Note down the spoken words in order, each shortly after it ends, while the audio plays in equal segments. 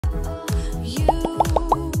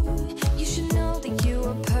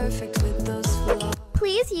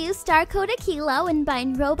Please use star code Akeila when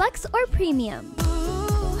buying Robux or Premium.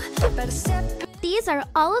 These are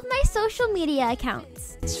all of my social media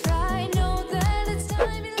accounts.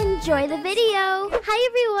 Enjoy the video! Hi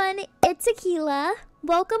everyone, it's Akeila.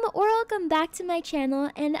 Welcome back to my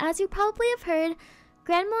channel, and as you probably have heard,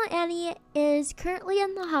 Grandma Annie is currently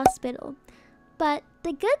in the hospital. But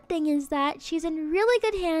the good thing is that she's in really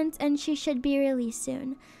good hands and she should be released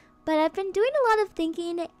soon. But I've been doing a lot of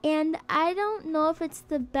thinking, and I don't know if it's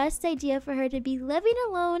the best idea for her to be living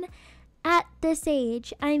alone at this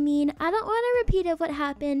age. I mean, I don't want a repeat of what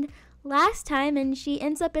happened last time and she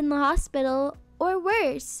ends up in the hospital or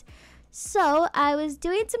worse. So I was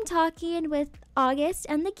doing some talking with August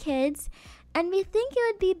and the kids, and we think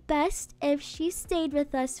it would be best if she stayed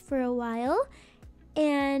with us for a while.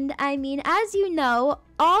 And I mean, as you know,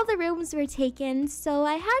 all the rooms were taken, so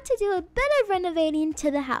I had to do a bit of renovating to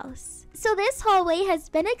the house. So this hallway has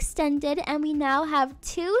been extended and we now have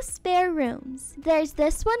 2 spare rooms. There's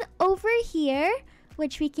this one over here,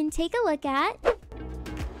 which we can take a look at.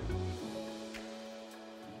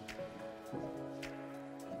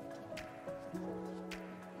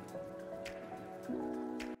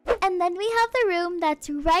 And then we have the room that's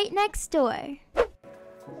right next door.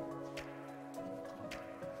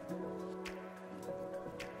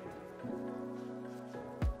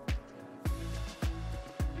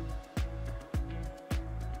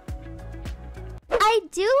 I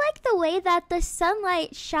do like the way that the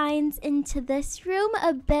sunlight shines into this room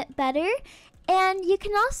a bit better, and you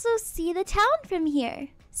can also see the town from here.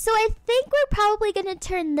 So I think we're probably going to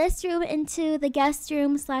turn this room into the guest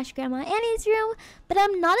room / Grandma Annie's room, but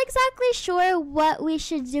I'm not exactly sure what we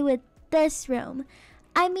should do with this room.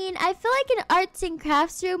 I mean, I feel like an arts and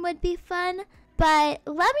crafts room would be fun, but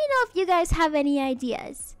let me know if you guys have any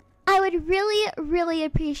ideas. I would really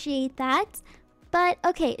appreciate that. But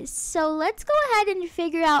okay, so let's go ahead and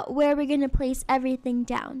figure out where we're going to place everything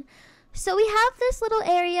down. So we have this little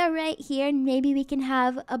area right here, and maybe we can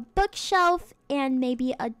have a bookshelf and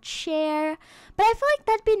maybe a chair. But I feel like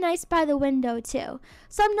that'd be nice by the window too.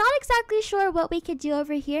 So I'm not exactly sure what we could do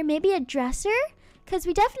over here. Maybe a dresser, because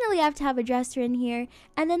we definitely have to have a dresser in here.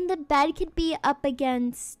 And then the bed could be up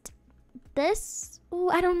against this. Ooh,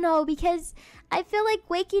 I don't know, because I feel like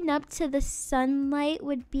waking up to the sunlight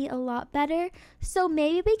would be a lot better. So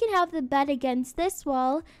maybe we can have the bed against this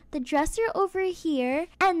wall, the dresser over here,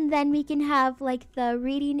 and then we can have like the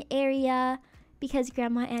reading area, because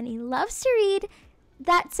Grandma Annie loves to read.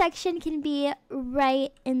 That section can be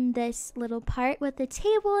right in this little part with the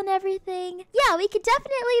table and everything. Yeah, we could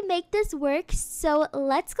definitely make this work. So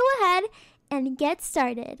let's go ahead and get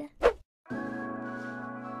started.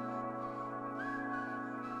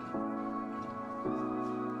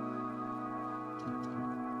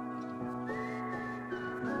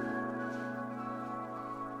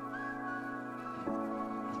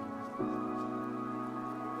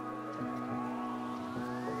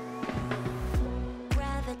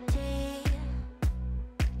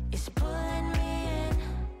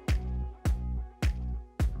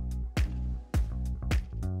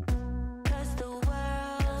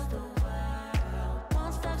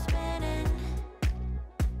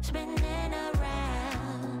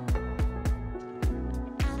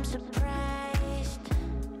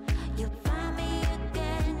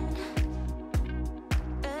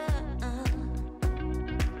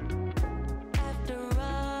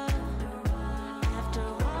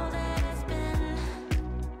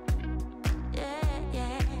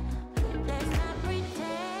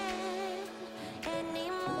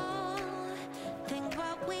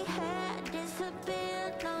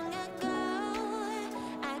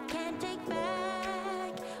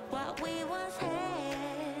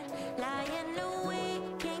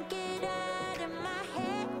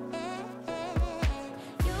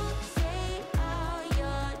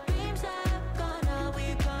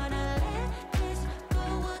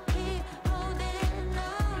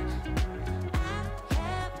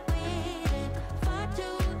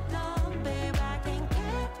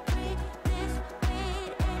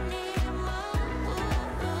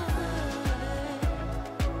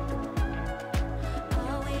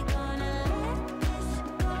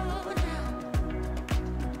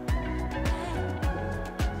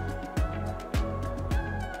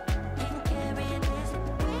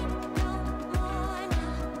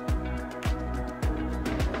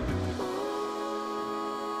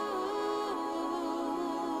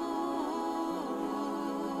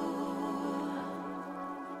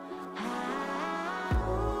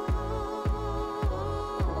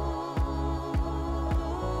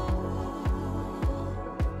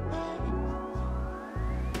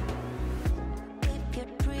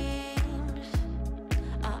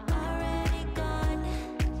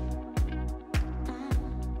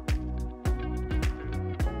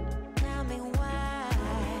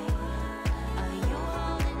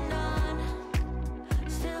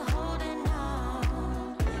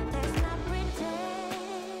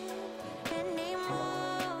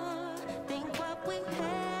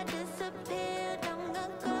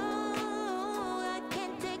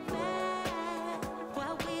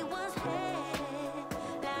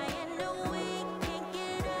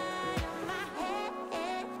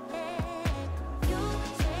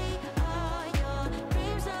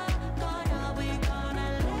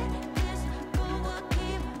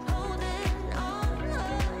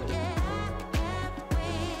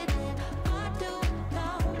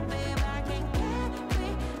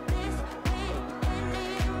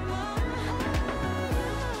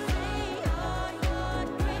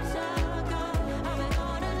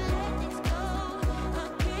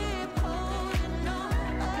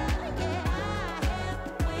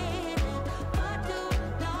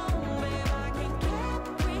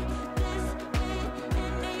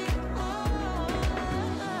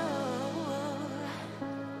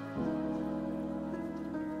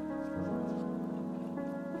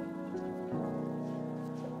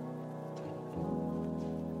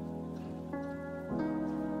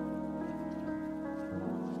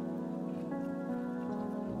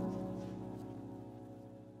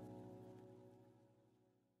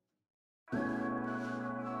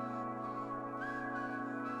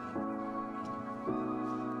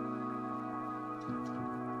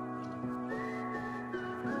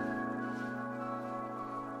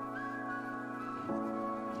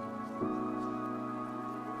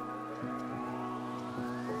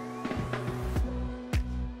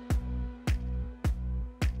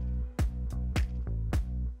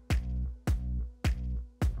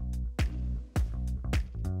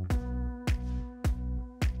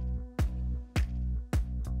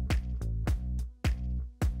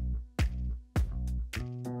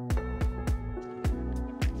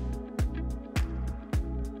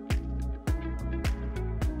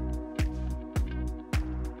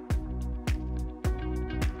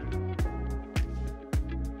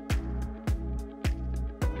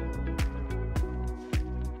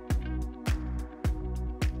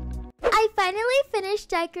 finally finished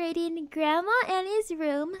decorating Grandma Annie's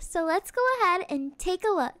room, so let's go ahead and take a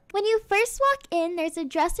look. When you first walk in, there's a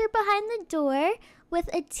dresser behind the door with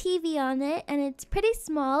a TV on it, and it's pretty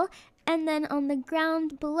small. And then on the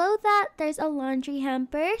ground below that, there's a laundry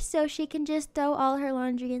hamper, so she can just throw all her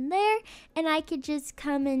laundry in there, and I could just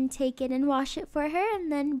come and take it and wash it for her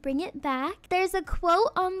and then bring it back. There's a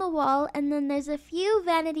quote on the wall, and then there's a few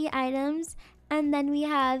vanity items, and then we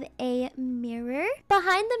have a mirror.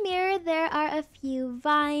 Behind the mirror, there are a few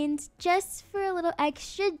vines just for a little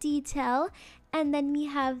extra detail. And then we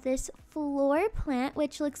have this floor plant,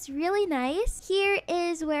 which looks really nice. Here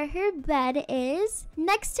is where her bed is.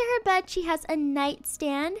 Next to her bed, she has a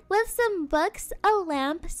nightstand with some books, a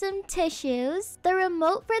lamp, some tissues, the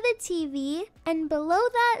remote for the TV, and below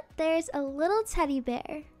that, there's a little teddy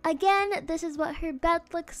bear. Again, this is what her bed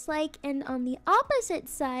looks like, and on the opposite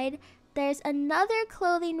side, there's another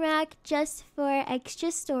clothing rack just for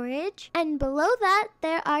extra storage. And below that,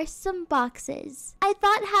 there are some boxes. I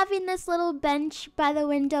thought having this little bench by the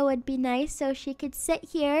window would be nice so she could sit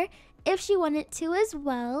here if she wanted to as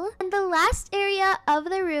well. And the last area of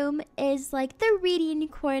the room is like the reading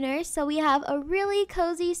corner. So we have a really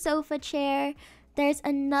cozy sofa chair. There's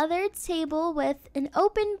another table with an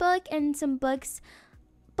open book and some books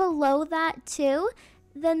below that too.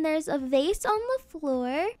 Then there's a vase on the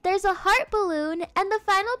floor, there's a heart balloon, and the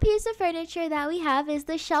final piece of furniture that we have is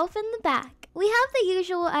the shelf in the back. We have the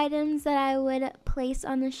usual items that I would place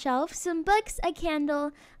on the shelf, some books, a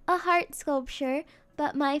candle, a heart sculpture,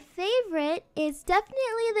 but my favorite is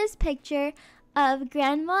definitely this picture of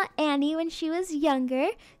Grandma Annie when she was younger,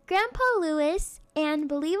 Grandpa Louis, and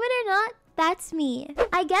believe it or not, that's me.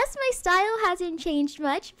 I guess my style hasn't changed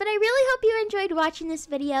much, but I really hope you enjoyed watching this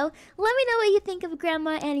video. Let me know what you think of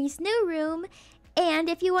Grandma Annie's new room, and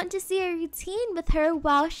if you want to see a routine with her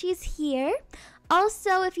while she's here.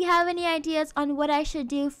 Also, if you have any ideas on what I should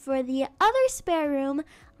do for the other spare room,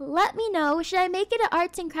 let me know. Should I make it an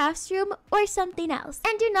arts and crafts room or something else?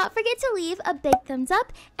 And do not forget to leave a big thumbs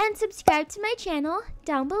up and subscribe to my channel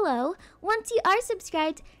down below. Once you are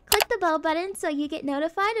subscribed, click the bell button so you get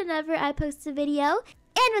notified whenever I post a video.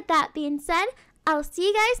 And with that being said, I'll see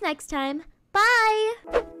you guys next time. Bye!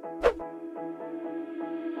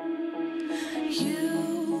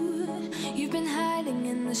 You've been hiding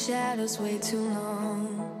in the shadows way too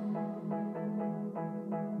long.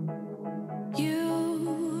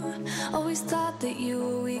 You always thought that you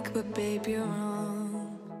were weak, but babe, you're wrong.